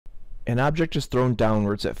An object is thrown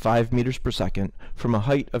downwards at 5 meters per second from a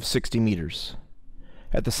height of 60 meters.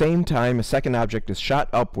 At the same time, a second object is shot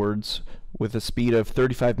upwards with a speed of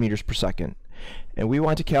 35 meters per second, and we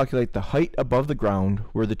want to calculate the height above the ground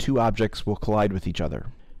where the two objects will collide with each other.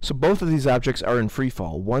 So both of these objects are in free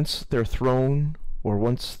fall. Once they're thrown or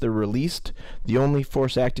once they're released, the only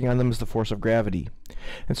force acting on them is the force of gravity.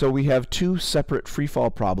 And so we have two separate free fall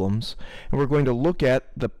problems, and we're going to look at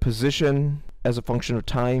the position as a function of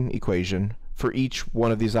time equation for each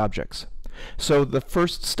one of these objects. So the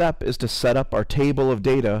first step is to set up our table of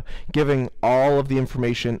data giving all of the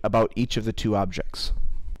information about each of the two objects.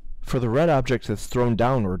 For the red object that's thrown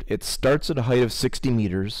downward, it starts at a height of 60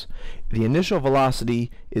 meters. The initial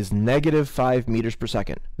velocity is negative 5 meters per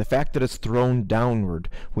second. The fact that it's thrown downward,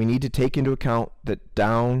 we need to take into account that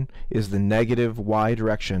down is the negative y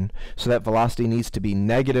direction, so that velocity needs to be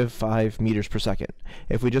negative 5 meters per second.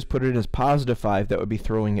 If we just put it as positive 5, that would be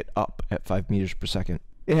throwing it up at 5 meters per second.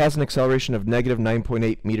 It has an acceleration of negative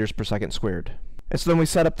 9.8 meters per second squared. And so then we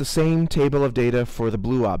set up the same table of data for the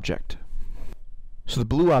blue object. So the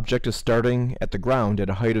blue object is starting at the ground at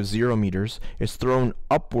a height of 0 meters. It's thrown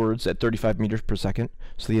upwards at 35 meters per second,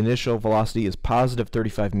 so the initial velocity is positive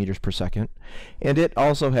 35 meters per second, and it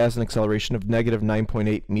also has an acceleration of negative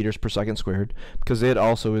 9.8 meters per second squared because it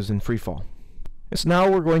also is in free fall. So now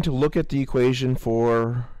we're going to look at the equation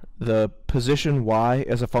for the position y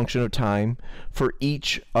as a function of time for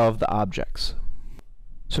each of the objects.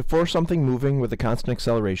 So for something moving with a constant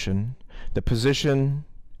acceleration, the position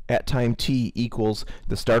at time t equals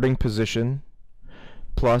the starting position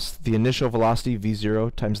plus the initial velocity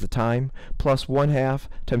v0 times the time plus 1/2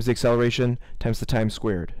 times the acceleration times the time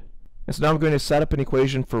squared. And so now I'm going to set up an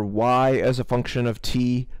equation for y as a function of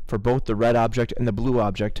t for both the red object and the blue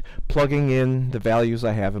object, plugging in the values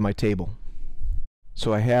I have in my table.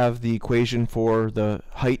 So I have the equation for the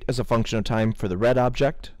height as a function of time for the red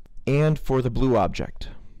object and for the blue object.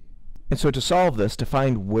 And so to solve this, to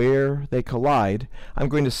find where they collide, I'm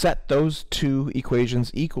going to set those two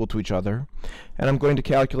equations equal to each other, and I'm going to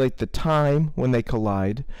calculate the time when they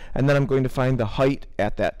collide, and then I'm going to find the height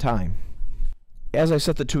at that time. As I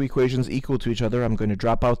set the two equations equal to each other, I'm going to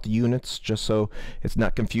drop out the units just so it's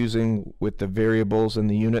not confusing with the variables and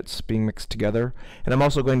the units being mixed together. And I'm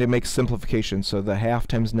also going to make simplification, so the half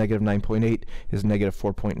times negative 9.8 is negative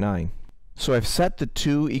 4.9. So I've set the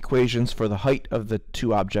two equations for the height of the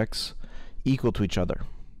two objects equal to each other.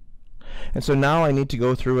 And so now I need to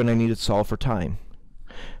go through and I need to solve for time.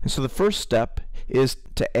 And so the first step is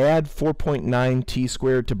to add 4.9 t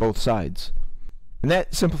squared to both sides. And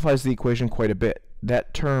that simplifies the equation quite a bit.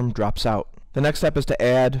 That term drops out. The next step is to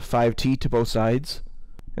add 5t to both sides.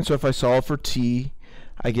 And so if I solve for t,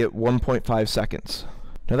 I get 1.5 seconds.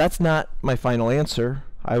 Now that's not my final answer.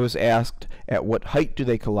 I was asked at what height do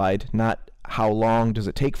they collide, not how long does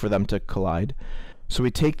it take for them to collide. So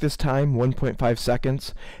we take this time, 1.5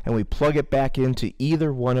 seconds, and we plug it back into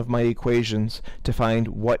either one of my equations to find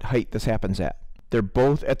what height this happens at. They're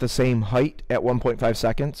both at the same height at 1.5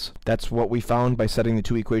 seconds. That's what we found by setting the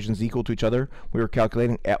two equations equal to each other. We were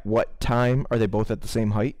calculating at what time are they both at the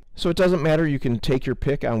same height. So it doesn't matter, you can take your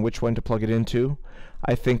pick on which one to plug it into.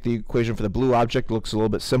 I think the equation for the blue object looks a little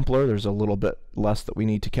bit simpler. There's a little bit less that we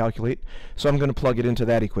need to calculate. So I'm going to plug it into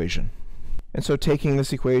that equation. And so taking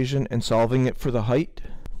this equation and solving it for the height,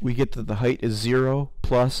 we get that the height is 0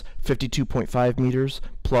 plus 52.5 meters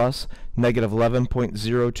plus negative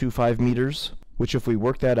 11.025 meters, which if we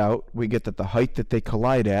work that out, we get that the height that they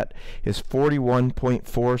collide at is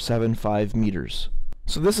 41.475 meters.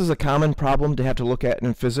 So this is a common problem to have to look at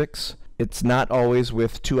in physics. It's not always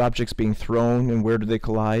with two objects being thrown and where do they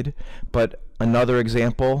collide, but another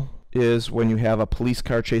example is when you have a police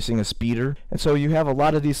car chasing a speeder. And so you have a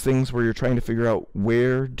lot of these things where you're trying to figure out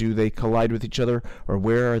where do they collide with each other or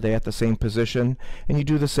where are they at the same position, and you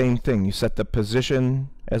do the same thing. You set the position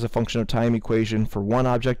as a function of time equation for one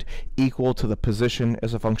object equal to the position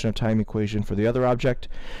as a function of time equation for the other object.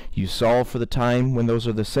 You solve for the time when those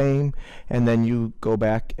are the same, and then you go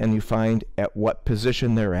back and you find at what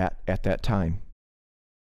position they're at that time.